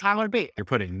going to beat Tyler Bate. You're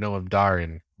putting Noam Dar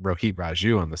and Rohit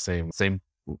Raju on the same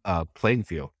playing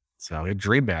field. So a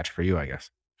dream match for you, I guess.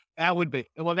 That would be.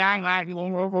 Well,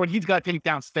 he's got to take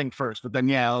down Sting first, but then,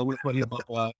 yeah, we'll put him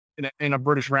up in a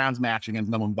British rounds match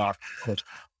against Noam Dar.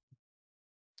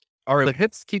 All right, the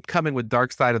hits keep coming with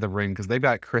Dark Side of the Ring because they've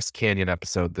got Chris Canyon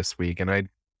episode this week, and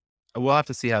we'll have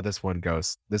to see how this one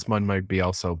goes. This one might be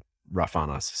also rough on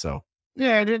us. So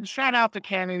yeah, shout out to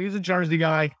Canyon. He's a Jersey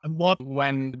guy. I love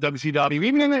when WCW,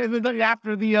 even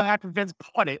after Vince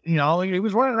bought it, he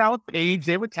was running around with Paige.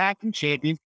 They were tag team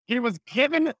champions. He was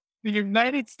given the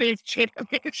United States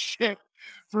Championship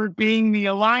for being the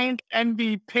Alliance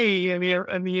MVP in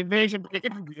the Invasion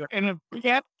in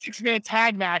a six-man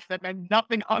tag match that meant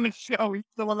nothing on the show. He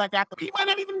still was like that. He might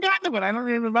not even gotten to it. I don't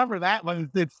even remember that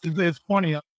one. It's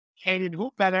funny. Canyon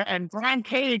hoop better, and Brian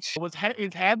Cage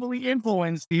is heavily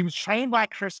influenced. He was trained by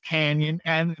Chris Canyon,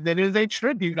 and that is a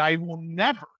tribute. I will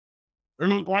never.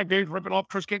 Brian Cage ripping off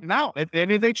Chris Canyon. No, it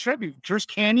is a tribute. Chris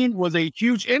Canyon was a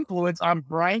huge influence on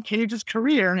Brian Cage's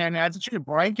career, and as a tribute,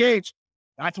 Brian Cage.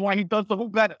 That's why he does the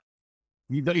hoop better.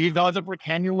 He does it where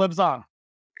Canyon lives on.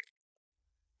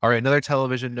 All right, another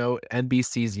television note.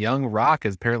 NBC's Young Rock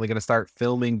is apparently going to start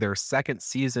filming their second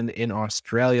season in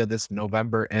Australia this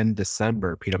November and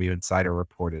December, PW Insider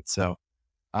reported. So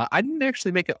I didn't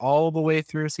actually make it all the way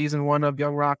through season 1 of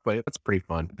Young Rock, but it's pretty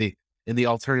fun. In the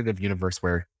alternative universe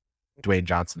where Dwayne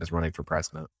Johnson is running for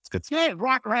president. It's good stuff. Yeah,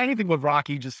 Rock or anything with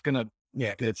Rocky, just gonna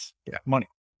it's money.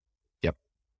 Yep.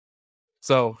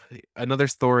 So another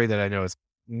story that I know is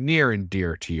near and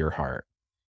dear to your heart.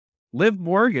 Liv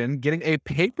Morgan getting a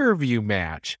pay-per-view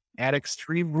match at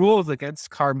Extreme Rules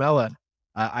against Carmella.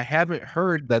 I haven't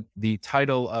heard that the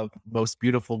title of most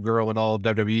beautiful girl in all of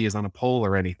WWE is on a poll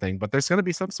or anything, but there's going to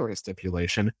be some sort of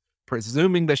stipulation,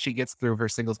 presuming that she gets through her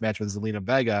singles match with Zelina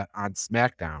Vega on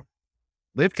SmackDown.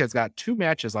 Liv has got 2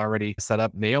 matches already set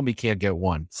up. Naomi can't get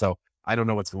one, so I don't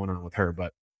know what's going on with her,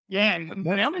 but yeah,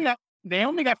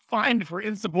 Naomi got fined for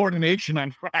insubordination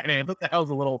on Friday. What the hell's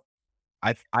a little?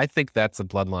 I think that's a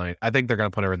bloodline. I think they're going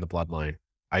to put her in the bloodline.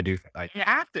 I do. You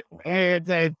have to.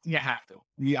 You have to.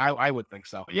 Yeah, I would think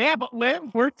so. Yeah, but Liv,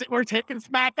 we're taking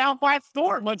SmackDown by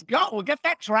storm. Let's go. We'll get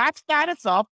that draft status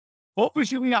up. Hopefully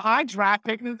she'll be a high draft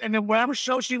pick, and then whatever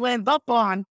show she lands up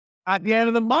on at the end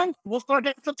of the month, we'll start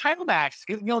getting some title matches.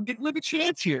 Get Liv a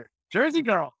chance here. Jersey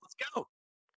girl, let's go.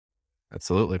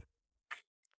 Absolutely.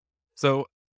 So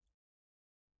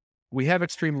we have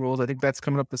Extreme Rules. I think that's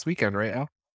coming up this weekend, right, Al?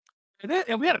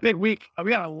 And we had a big week.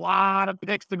 We got a lot of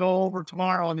picks to go over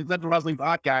tomorrow on the Central Wrestling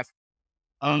Podcast.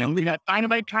 We got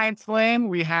Dynamite Grand Slam.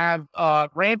 We have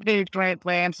Rampage Grand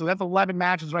Slam. So that's 11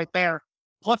 matches right there.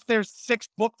 Plus, there's 6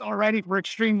 booked already for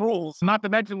Extreme Rules. Not to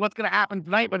mention what's going to happen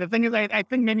tonight. But the thing is, I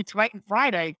think maybe tonight and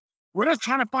Friday, we're just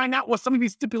trying to find out what some of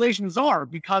these stipulations are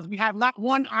because we have not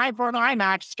one eye for an eye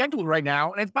match scheduled right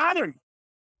now, and it's bothering me.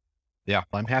 Yeah,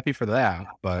 I'm happy for that,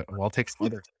 but I'll take some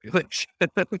other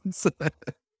stipulations.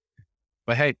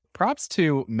 But hey, props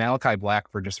to Malachi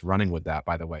Black for just running with that,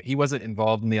 by the way. He wasn't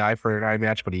involved in the eye for an eye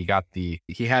match, but he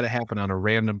had it happen on a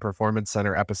random Performance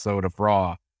Center episode of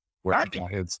Raw where he got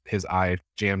his eye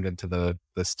jammed into the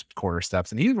corner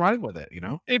steps, and he's running with it, you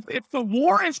know? If the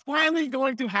war is finally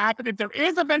going to happen, if there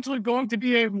is eventually going to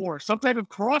be a war, some type of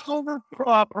crossover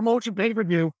promotion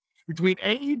pay-per-view between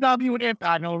AEW and Impact.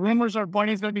 I know rumors are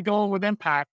Bunny's going to be going with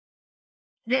Impact.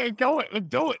 Yeah, do it. Let's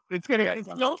do it.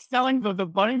 It's still selling the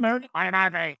Bunny Bear. I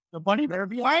have the Bunny Bear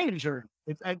Lion shirt.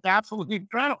 It's absolutely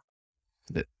incredible.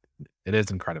 It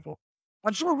is incredible.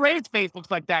 I'm sure Ray's face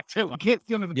looks like that too. I can't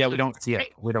see him. Yeah, we don't see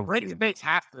it. Ray's face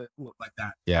has to look like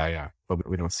that. Yeah, but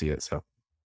we don't see it. So,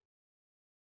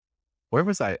 where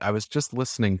was I? I was just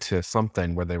listening to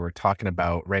something where they were talking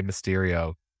about Rey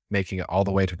Mysterio making it all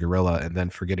the way to Gorilla and then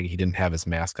forgetting he didn't have his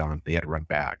mask on. They had to run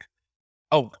back.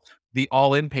 Oh, the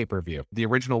All In pay-per-view, the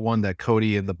original one that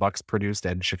Cody and the Bucks produced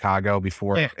in Chicago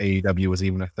before AEW was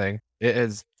even a thing. It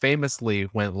has famously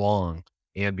went long,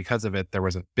 and because of it, there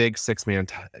was a big 6-man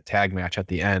tag match at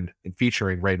the end and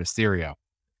featuring Rey Mysterio.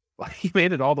 Well, he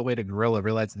made it all the way to Gorilla,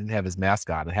 realized he didn't have his mask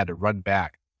on, and had to run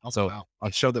back.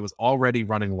 A show that was already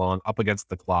running long, up against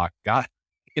the clock,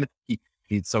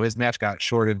 so his match got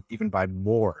shorted even by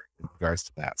more in regards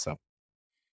to that. So,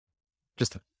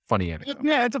 just funny anecdote.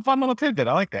 Yeah, it's a fun little tidbit.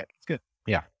 I like that. It's good.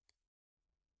 Yeah.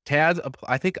 Taz,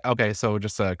 I think, okay, so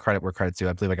just credit where credit's due.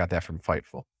 I believe I got that from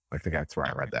Fightful. I think that's where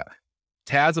I read that.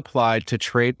 Taz applied to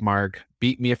trademark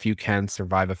 "Beat Me If You Can,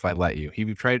 Survive If I Let You."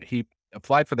 He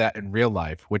applied for that in real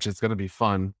life, which is going to be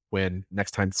fun when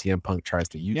next time CM Punk tries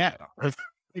to use it.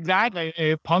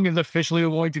 Exactly. Punk is officially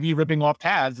going to be ripping off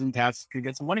Taz, and Taz could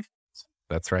get some money.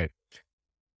 That's right.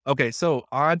 Okay, so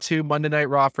on to Monday Night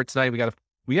Raw for tonight.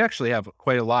 We actually have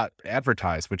quite a lot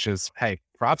advertised, which is, hey,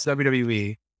 props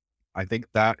WWE. I think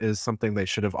that is something they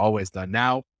should have always done.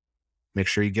 Now, make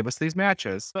sure you give us these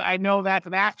matches. I know that the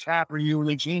match chat where you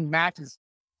really change matches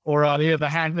or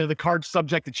the card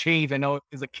subject to change, I know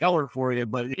is a killer for you,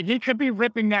 but he could be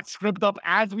ripping that script up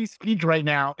as we speak right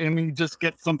now, and we just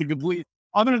get something complete.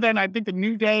 Other than I think the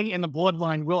New Day and the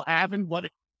Bloodline will happen, but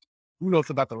who knows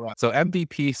about the Raw? So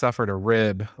MVP suffered a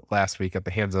rib last week at the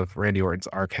hands of Randy Orton's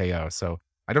RKO. So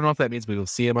I don't know if that means we will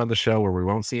see him on the show or we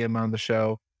won't see him on the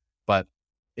show. But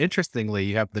interestingly,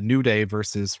 you have the New Day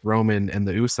versus Roman and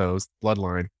the Usos,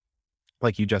 Bloodline,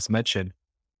 like you just mentioned.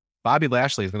 Bobby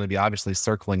Lashley is going to be obviously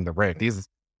circling the ring.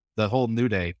 The whole New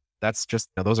Day, that's just,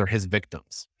 those are his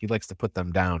victims. He likes to put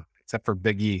them down, except for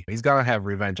Big E. He's got to have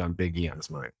revenge on Big E on his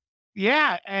mind.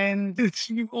 Yeah, and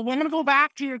we're going to go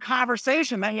back to your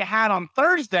conversation that you had on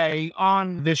Thursday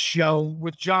on this show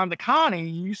with John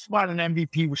DeConnie. You spotted an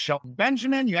MVP with Shelton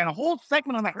Benjamin. You had a whole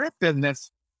segment on the Hurt Business.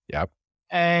 Yep.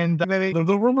 And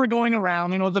the rumor going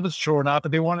around, I know that it's true or not,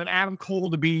 but they wanted Adam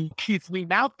Cole to be Keith Lee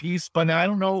mouthpiece, but I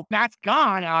don't know. That's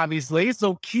gone, obviously.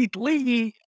 So Keith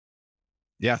Lee,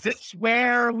 is this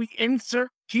where we insert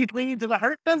Keith Lee into the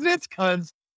Hurt Business?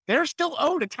 Because they're still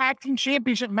owed a tag team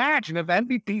championship match. And if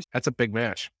MVP... That's a big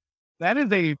match. That is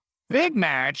a big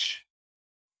match.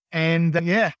 And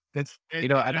that's...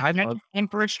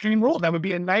 And for Extreme Rules, that would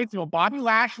be a nice, Bobby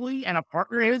Lashley and a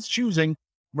partner of his choosing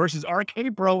versus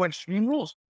RK Bro and Extreme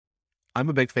Rules. I'm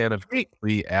a big fan of Keith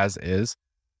Lee as is,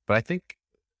 but I think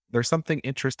there's something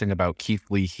interesting about Keith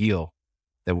Lee heel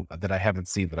that I haven't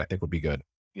seen that I think would be good.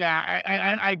 Yeah,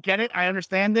 I get it. I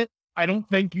understand it. I don't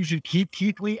think you should keep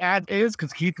Keith Lee as is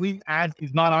because Keith Lee as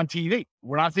is not on TV.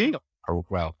 We're not seeing him. Oh,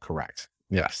 well, correct.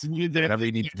 Yes. Whatever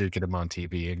you need to do to get him on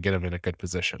TV and get him in a good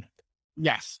position.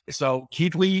 Yes. So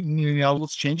Keith Lee,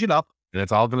 let's change it up. And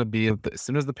it's all going to be, as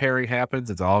soon as the pairing happens,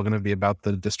 it's all going to be about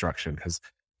the destruction because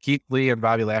Keith Lee and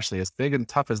Bobby Lashley, as big and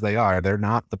tough as they are, they're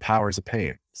not the powers of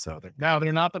pain. So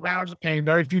they're not the powers of pain.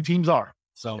 Very few teams are.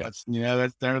 So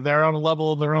they're on a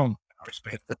level of their own.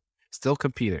 Still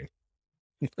competing.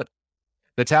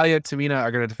 Natalya and Tamina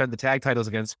are going to defend the tag titles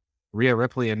against Rhea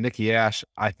Ripley and Nikki Ash.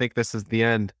 I think this is the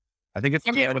end. I think it's the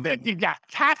end.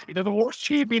 They're the worst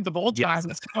champions of all time.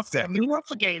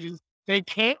 Numerous occasions. They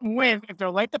can't win if their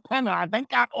life depends on it. Thank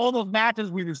God all those matches,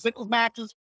 whether singles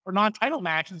matches or non-title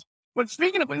matches. But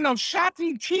speaking of,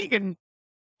 Shotzi Tegan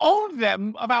owned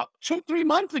them about 2-3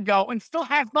 months ago and still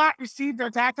has not received their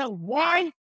tag title.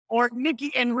 Why? Or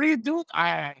Nikki and Rhea do?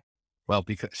 Well,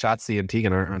 because Shotzi and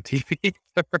Tegan aren't on TV,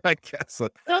 I guess.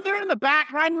 They're in the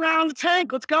back riding around the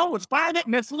tank. Let's go. Let's find it.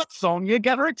 Miss Sonya,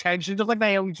 get her attention, just like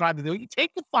they always try to do. You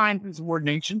take the fine and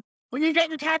subordination when you get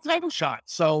your tag title shot.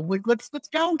 So let's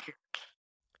go here.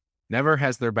 Never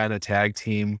has there been a tag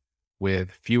team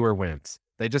with fewer wins.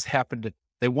 They just happened to.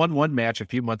 They won one match a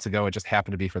few months ago. It just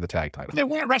happened to be for the tag title. They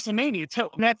won at WrestleMania too.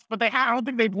 But I don't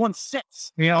think they've won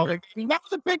 6. You know, that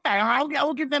was a big thing.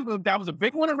 I'll give them. That was a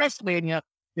big one at WrestleMania.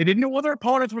 They didn't know what their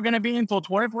opponents were going to be until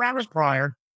 24 hours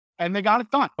prior, and they got it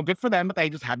done. Well, good for them, but they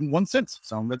just haven't won since.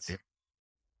 So let's see.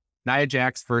 Nia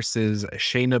Jax versus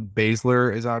Shayna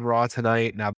Baszler is on Raw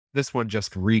tonight. Now, this one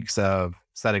just reeks of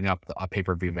setting up a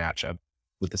pay-per-view matchup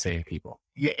with the same people.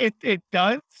 Yeah, it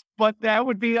does, but that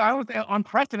would be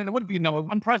unprecedented. It would be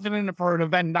unprecedented for an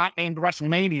event not named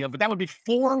WrestleMania, but that would be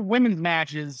 4 women's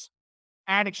matches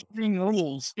at Extreme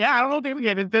Rules. Yeah, I don't know if they would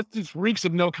get it. This just reeks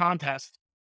of no contest.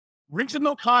 Reeks of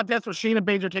no contest with Shayna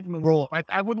Baszler taking the role.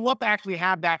 I would love to actually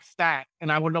have that stat,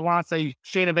 and I would want to say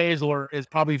Shayna Baszler is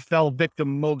probably fell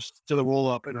victim most to the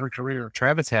roll-up in her career.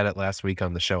 Travis had it last week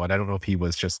on the show, and I don't know if he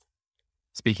was just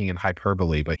speaking in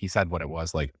hyperbole, but he said what it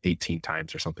was, like 18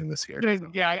 times or something this year.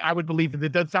 Yeah, I would believe it.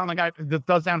 It does sound it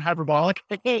does sound hyperbolic.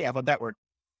 Hey, how about that word?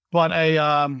 But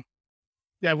yeah,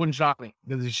 it wouldn't shock me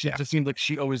because it just seems like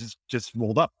she always is just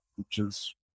rolled up, which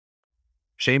is.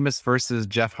 Sheamus versus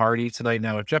Jeff Hardy tonight.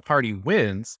 Now, if Jeff Hardy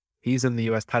wins, he's in the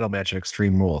U.S. title match at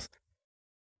Extreme Rules.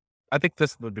 I think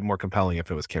this would be more compelling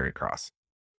if it was Karrion Kross.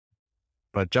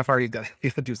 But Jeff Hardy got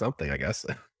to do something, I guess.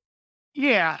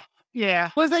 Yeah.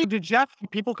 Well, did Jeff?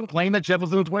 People complain that Jeff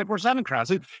was in the 24/7 crowd.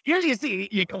 So here's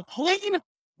you complain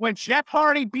when Jeff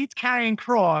Hardy beats Karrion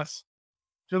Kross.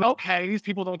 So okay, these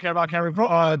people don't care about Karrion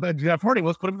Kross. But Jeff Hardy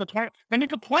was put him in the 20. Then you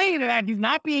complain that he's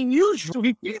not being used. So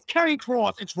he beats Karrion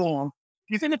Kross. It's wrong.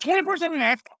 He's in the 24/7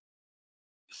 match.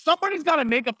 Somebody's got to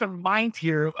make up their mind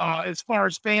here as far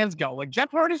as fans go. Like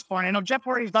Jeff Hardy's fine. I know Jeff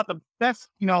Hardy's not the best,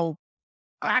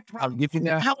 actor. I'll give you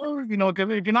that. However, if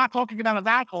you're not talking about his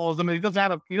alcoholism, he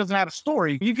doesn't have a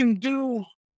story. You can do.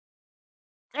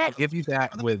 I'll give you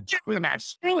that with the match.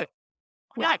 Screw it.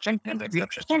 Watch and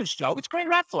it's on the show. It's great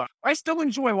wrestler. I still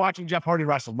enjoy watching Jeff Hardy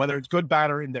wrestle, whether it's good,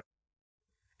 bad, or indifferent.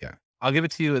 Yeah, I'll give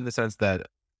it to you in the sense that.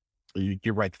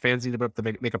 You're right. The fans need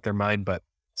to make up their mind, but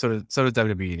so does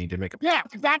WWE need to make up. Yeah,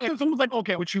 exactly. Someone's like,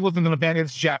 okay, what you listen to the fan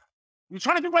is Jeff. You're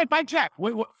trying to do right by Jeff.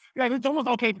 It's almost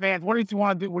okay, fans. What do you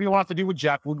want to do? What do you want us to do with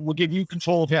Jeff? We'll give you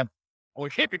control of him. Oh, we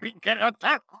can't be get it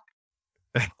that.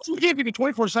 We can't be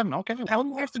 24/7. Okay, how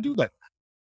do we have to do that?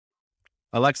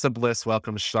 Alexa Bliss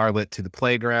welcomes Charlotte to the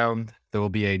playground. There will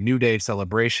be a New Day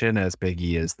celebration as Big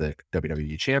E is the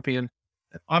WWE champion.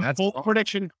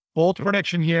 Bold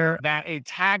prediction here that a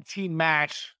tag team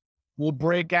match will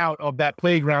break out of that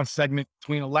playground segment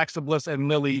between Alexa Bliss and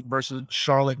Lily versus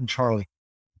Charlotte and Charlie.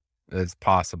 It's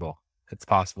possible.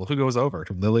 Who goes over,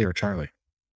 Lily or Charlie?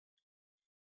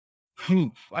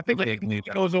 I think Lily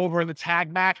goes over in the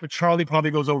tag match, but Charlie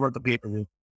probably goes over at the pay-per-view.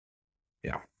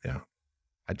 Yeah.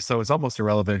 So it's almost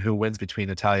irrelevant who wins between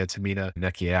Natalya, Tamina, and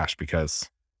Nikki Ash because.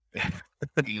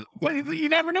 Well, you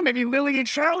never know. Maybe Lily and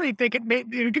Charlie it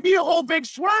could be a whole big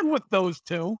swerve with those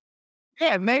two.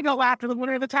 Yeah, and they go after the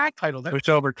winner of the tag title. Push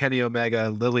over Kenny Omega.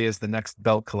 Lily is the next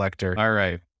belt collector. All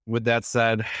right. With that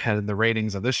said, and the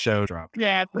ratings of this show dropped.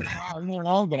 Yeah, it's a little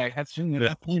long, but I had seen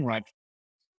that point right.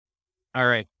 All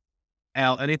right.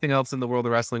 Al, anything else in the world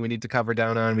of wrestling we need to cover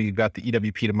down on? We've got the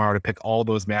EWP tomorrow to pick all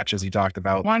those matches you talked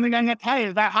about. One thing I'm going to tell you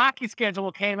is that hockey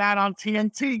schedule came out on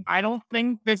TNT. I don't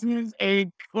think this is a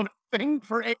good thing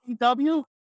for AEW.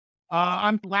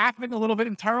 I'm laughing a little bit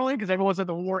internally because everyone said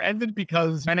the war ended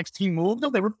because NXT moved. No,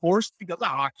 they were forced because of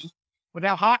hockey. But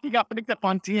now hockey got picked up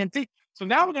on TNT. So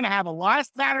now we're going to have a lot of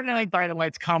Saturday Night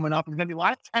Dynamites coming up. There's going to be a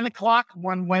lot of 10 o'clock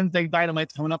on Wednesday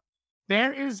Dynamites coming up.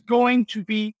 There is going to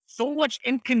be so much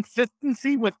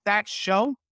inconsistency with that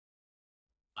show.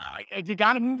 You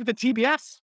got to move to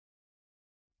TBS.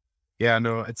 Yeah,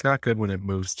 no, it's not good when it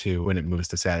moves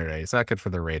to Saturday. It's not good for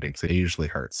the ratings. It usually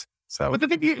hurts. So, but the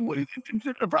thing,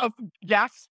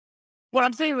 yes. What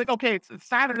I'm saying, okay, it's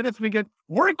Saturday this weekend.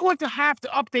 We're going to have to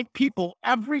update people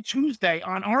every Tuesday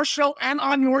on our show and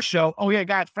on your show. Oh yeah,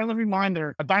 guys, friendly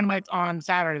reminder: Dynamite's on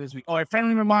Saturday this week. Oh, a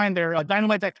friendly reminder: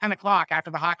 Dynamite's at 10 o'clock after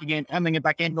the hockey game, ending if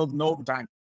that game goes into overtime.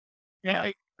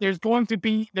 Yeah, there's going to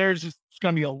be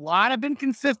a lot of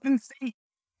inconsistency,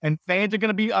 and fans are going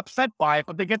to be upset by it,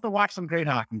 but they get to watch some great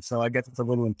hockey. So I guess it's a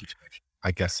little interesting.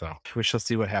 I guess so. We shall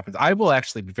see what happens. I will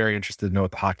actually be very interested to know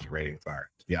what the hockey ratings are,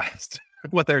 to be honest.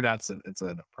 what they're not. It's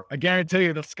a I guarantee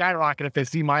you they'll skyrocket if they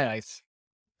see my ice.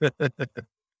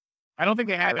 I don't think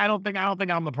they have. I don't think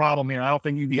I'm the problem here. I don't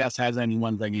think UBS has any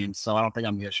Wednesday games, so I don't think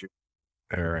I'm the issue.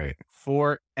 All right.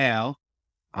 For Al,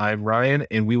 I'm Ryan,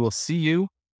 and we will see you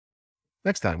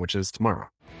next time, which is tomorrow.